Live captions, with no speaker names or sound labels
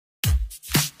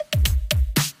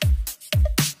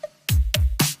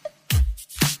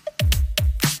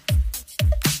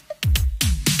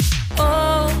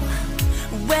Oh,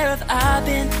 where have I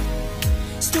been?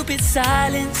 Stupid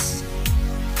silence.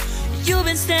 You've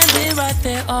been standing right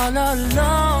there all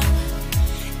along,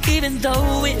 even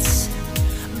though it's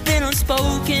been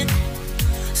unspoken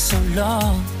so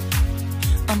long.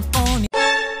 I'm on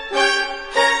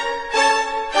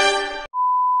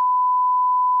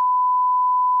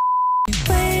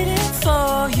waiting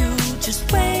for you,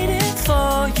 just waiting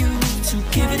for you to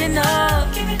give it enough.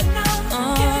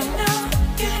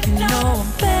 You know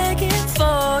I'm begging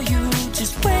for you,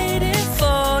 just waiting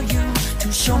for you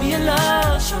to show me your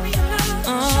love.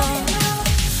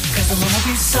 Cause I wanna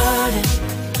be certain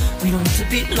we don't have to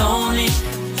be lonely,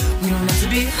 we don't have to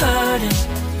be hurting.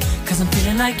 Cause I'm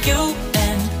feeling like you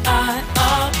and I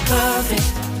are perfect.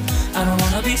 I don't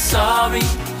wanna be sorry,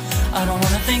 I don't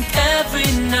wanna think every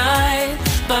night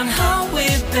about how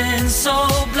we've been so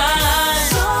blind.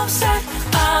 So upset,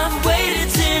 I'm waiting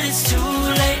till it's too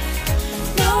late.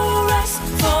 No rest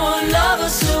for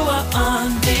lovers who are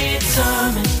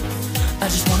undetermined. I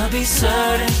just wanna be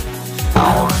certain,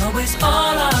 I don't wanna waste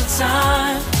all our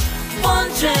time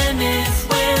wondering if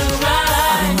we're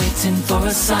right. I've been waiting for a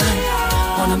sign,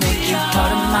 wanna make you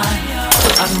part of mine.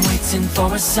 I've been waiting for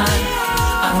a sign,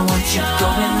 I don't want you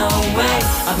going away.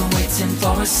 I've been waiting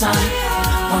for a sign,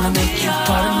 wanna make you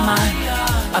part of mine.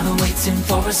 I've been waiting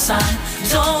for a sign.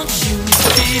 Don't you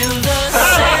feel the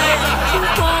same? You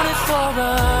want it for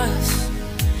us,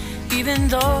 even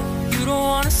though you don't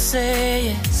wanna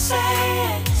say it.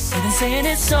 I've been saying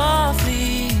it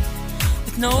softly,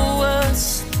 with no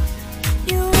words.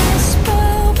 You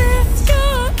whisper with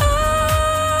your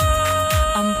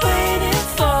eyes. I'm waiting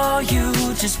for you,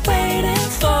 just waiting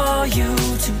for you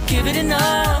to give it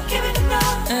enough.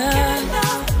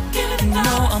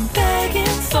 No, I'm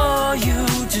begging for you,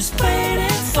 just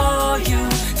waiting for you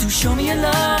to show me your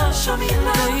love,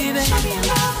 baby.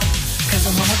 Cause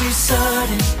I wanna be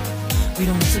certain we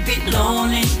don't have to be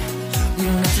lonely, we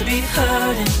don't have to be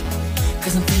hurting.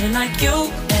 Cause I'm feeling like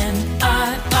you and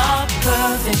I are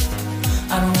perfect.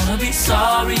 I don't wanna be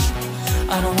sorry,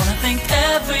 I don't wanna think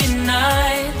every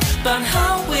night about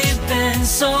how we've been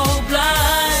so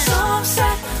blind. So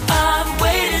upset, I've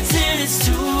waited till it's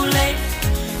too late.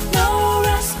 No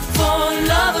rest for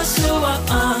lovers who are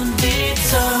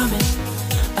undetermined.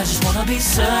 I just wanna be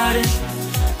certain,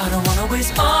 I don't wanna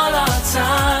waste all our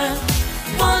time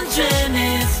wondering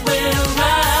if we're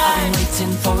right. I've been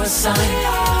waiting for a sign,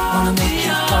 wanna make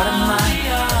you part of mine.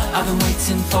 I've been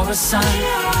waiting for a sign,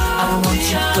 I don't want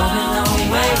you going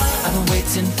away. I've been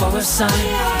waiting for a sign,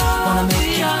 wanna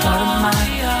make you part of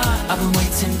mine. I've been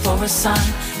waiting for a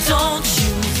sign. Don't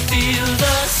you feel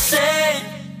the same?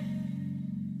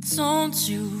 Don't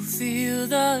you feel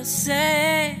the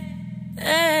same?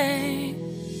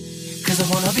 Cause I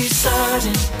wanna be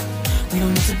certain we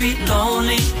don't have to be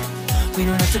lonely, we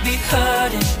don't have to be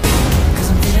hurting. Cause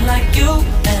I'm feeling like you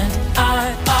and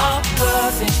I are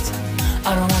perfect.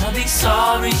 I don't wanna be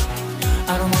sorry,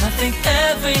 I don't wanna think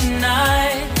every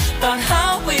night about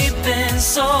how we've been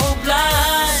so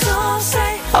blind. So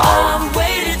say I'm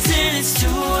waiting till it's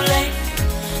too late.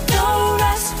 No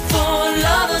rest for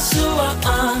lovers who are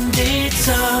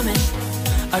undetermined.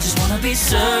 I just wanna be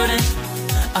certain,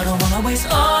 I don't wanna waste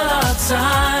all our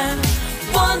time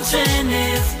wondering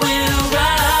if we're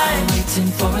right. I've been waiting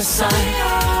for a sign,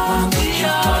 wanna make you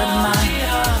part of mine.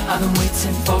 I've been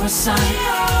waiting for a sign,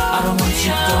 I don't want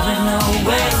you going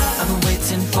away. I've been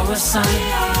waiting for a sign,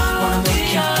 wanna make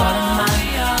you part of mine.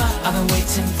 I've been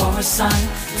waiting for a sign.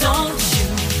 Don't you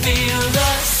feel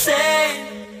the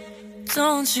same?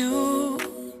 Don't you,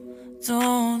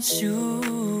 don't you,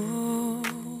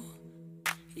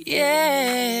 yeah.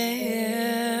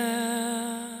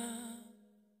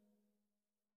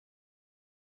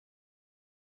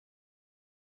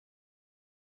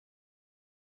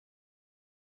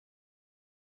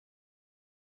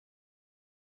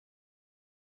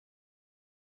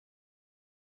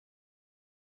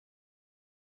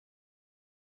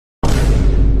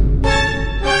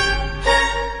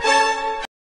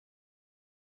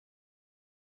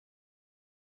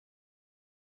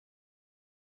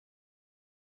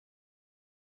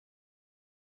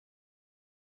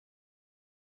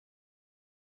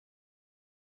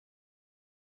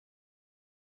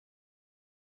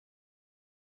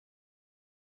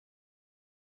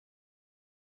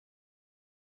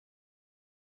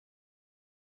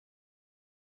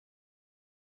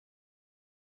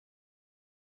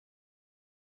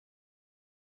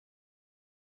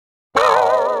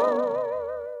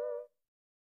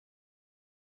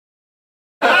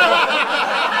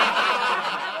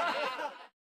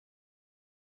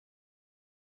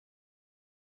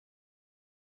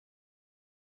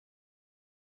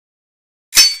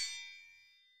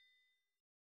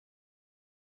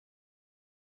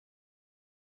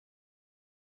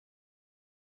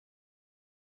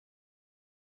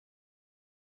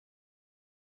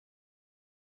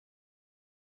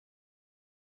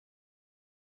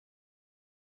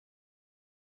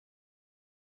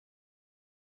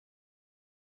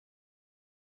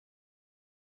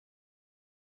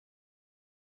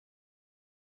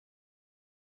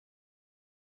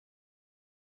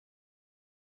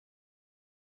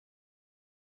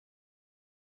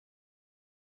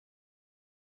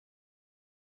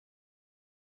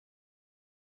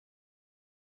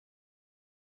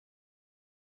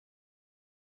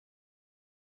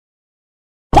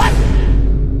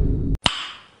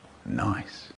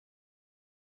 Nice.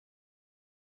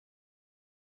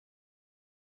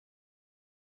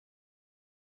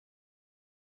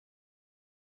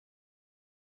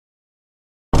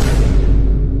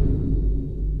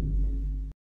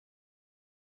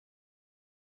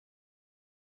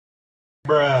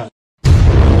 Bruh.